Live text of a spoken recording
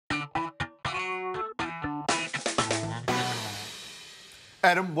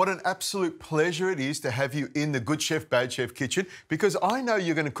Adam, what an absolute pleasure it is to have you in the Good Chef, Bad Chef kitchen, because I know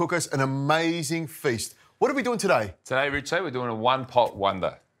you're going to cook us an amazing feast. What are we doing today? Today, Richo, we're doing a one-pot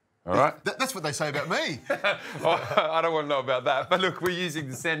wonder. All right? That's what they say about me. I don't want to know about that. But look, we're using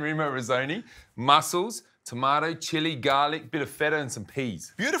the San Remo Risoni, mussels, tomato, chili, garlic, bit of feta and some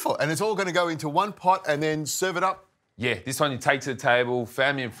peas. Beautiful. And it's all going to go into one pot and then serve it up? Yeah, this one you take to the table,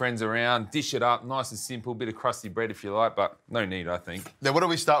 family and friends around, dish it up, nice and simple, bit of crusty bread if you like, but no need, I think. Now, what do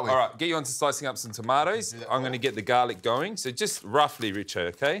we start with? All right, get you on to slicing up some tomatoes. I'm going to get the garlic going. So just roughly, Richo,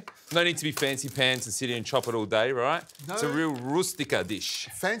 OK? No need to be fancy pants and sit here and chop it all day, right? No. It's a real rustica dish.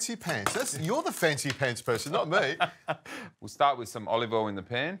 Fancy pants? You're the fancy pants person, not me. We'll start with some olive oil in the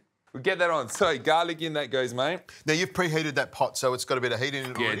pan. We'll get that on. So garlic in, that goes, mate. Now, you've preheated that pot, so it's got a bit of heat in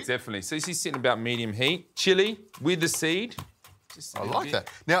it already? Yeah, definitely. So this is sitting about medium heat. Chili with the seed. I like that.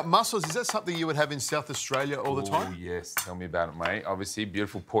 Now, mussels, is that something you would have in South Australia all the time? Oh, yes. Tell me about it, mate. Obviously,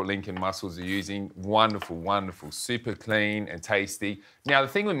 beautiful Port Lincoln mussels are using. Wonderful, wonderful. Super clean and tasty. Now, the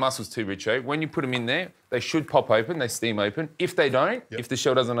thing with mussels too, Richo, when you put them in there, they should pop open, they steam open. If they don't, if the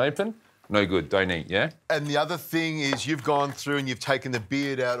shell doesn't open, no good, don't eat, yeah? And the other thing is you've gone through and you've taken the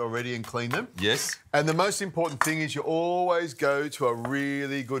beard out already and cleaned them. Yes. And the most important thing is you always go to a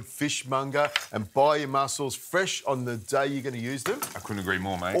really good fishmonger and buy your mussels fresh on the day you're going to use them. I couldn't agree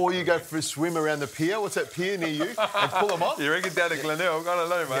more, mate. Or you go for a swim around the pier. What's that pier near you? And pull them off. You reckon down at Glenelg? I don't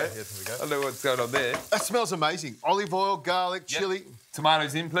know, mate. Yeah, there we go. I don't know what's going on there. That smells amazing. Olive oil, garlic, chilli.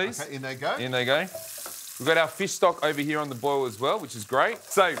 Tomatoes in, please. Okay, in they go. In they go. We've got our fish stock over here on the boil as well, which is great.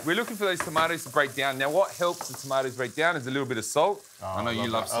 So we're looking for those tomatoes to break down. Now, what helps the tomatoes break down is a little bit of salt. Oh, I know you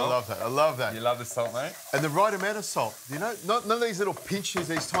love salt. I love that. I love that. You love the salt, mate. And the right amount of salt. You know, none of these little pinches,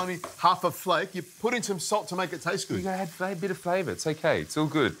 these tiny half a flake. You put in some salt to make it taste good. You got to add a bit of flavour. It's OK. It's all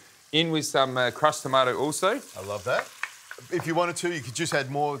good. In with some crushed tomato also. I love that. If you wanted to, you could just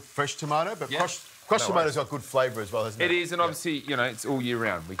add more fresh tomato, but crushed tomato's got good flavour as well, hasn't it? It is, and obviously, you know, it's all year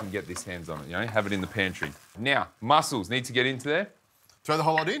round. We can get this hands on it, you know, have it in the pantry. Now, mussels need to get into there. Throw the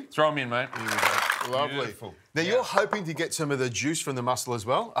whole lot in? Throw them in, mate. Here we go. Lovely. Beautiful. Now, you're hoping to get some of the juice from the mussel as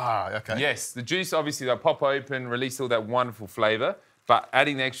well? Ah, OK. Yes, the juice, obviously, they'll pop open, release all that wonderful flavour, but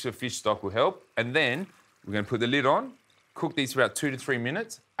adding the extra fish stock will help. And then we're going to put the lid on, cook these for about 2 to 3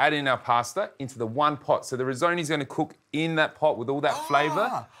 minutes, add in our pasta into the one pot. So the risoni's going to cook in that pot with all that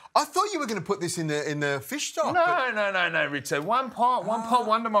flavour. I thought you were going to put this in the fish stock. No, Richard. One pot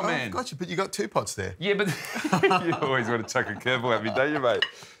wonder, my man. Gotcha, but you got 2 pots there. Yeah, but you always want to chuck a curveball at me, don't you, mate?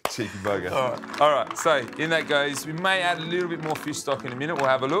 Cheeky bugger. All right, so in that goes. We may add a little bit more fish stock in a minute. We'll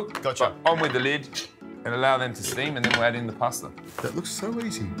have a look. Gotcha. But on with the lid and allow them to steam, and then we'll add in the pasta. That looks so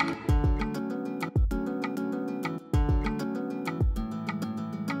easy.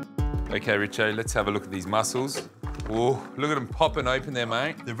 OK, Richo, let's have a look at these mussels. Oh, look at them popping open there,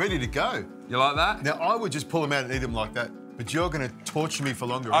 mate. They're ready to go. You like that? Now, I would just pull them out and eat them like that, but you're going to torture me for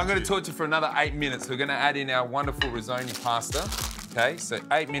longer. I'm going to torture for another 8 minutes. We're going to add in our wonderful risoni pasta. OK, so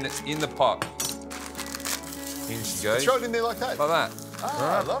 8 minutes in the pot. In she goes. Throw it in there like that? Like that.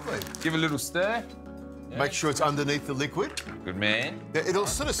 Ah, lovely. Give it a little stir. Yeah. Make sure it's underneath the liquid. Good man. Now, it'll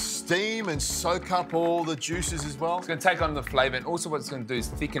sort of steam and soak up all the juices as well. It's going to take on the flavour, and also what it's going to do is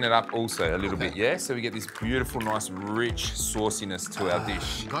thicken it up also a little bit, yeah? So we get this beautiful, nice, rich sauciness to our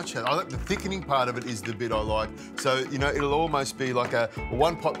dish. Gotcha. I like the thickening part of it is the bit I like. So, you know, it'll almost be like a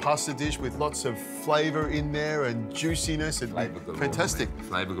one-pot pasta dish with lots of flavour in there and juiciness. And flavour galore, fantastic.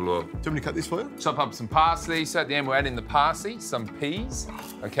 Flavour galore. Do you want me to cut this for you? Chop up some parsley. So at the end, we'll add in the parsley, some peas,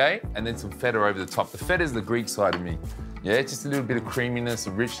 OK? And then some feta over the top. The feta is the Greek side of me. Yeah, just a little bit of creaminess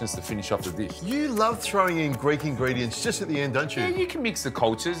and richness to finish off the dish. You love throwing in Greek ingredients just at the end, don't you? Yeah, you can mix the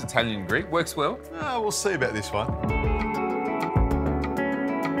cultures, Italian and Greek. Works well. Oh, we'll see about this one.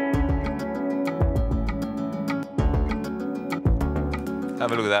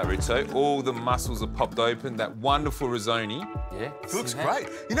 Have a look at that, Rizzo. All the mussels are popped open. That wonderful risoni. Yeah. It looks great.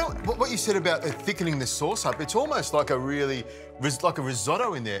 You know, what you said about thickening the sauce up, it's almost like a really, like a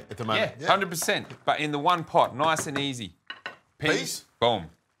risotto in there at the moment. Yeah, 100%. But in the one pot, nice and easy. Peas? Boom.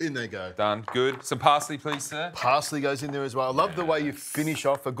 In they go. Done. Good. Some parsley, please, sir. Parsley goes in there as well. I love the way you finish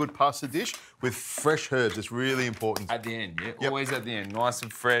off a good pasta dish with fresh herbs. It's really important. At the end, yeah? Yep. Always at the end. Nice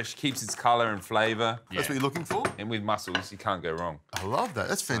and fresh, keeps its colour and flavour. That's what you're looking for? And with mussels, you can't go wrong. I love that.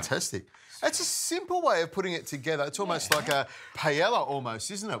 That's fantastic. It's a simple way of putting it together. It's almost like a paella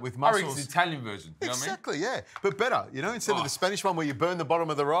almost, isn't it, with mussels? I reckon it's the Italian version, you know what I mean? Exactly, yeah. But better, you know, instead of the Spanish one where you burn the bottom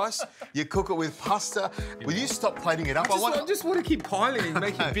of the rice, you cook it with pasta. Will you stop plating it up? I just want to keep piling it and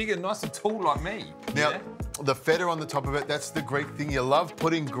make it bigger, nice and tall like me. Now, the feta on the top of it. That's the Greek thing. You love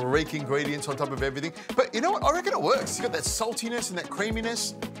putting Greek ingredients on top of everything. But you know what? I reckon it works. You got that saltiness and that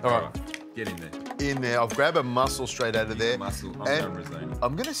creaminess. All right. Get in there. In there. I'll grab a mussel straight out of there. Mussel. And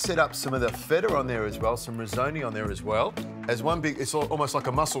I'm going to set up some of the feta on there as well, some risoni on there as well. As one big, it's almost like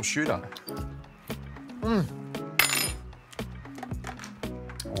a mussel shooter.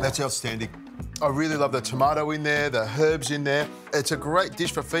 That's outstanding. I really love the tomato in there, the herbs in there. It's a great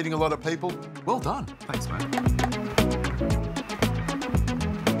dish for feeding a lot of people. Well done. Thanks, mate.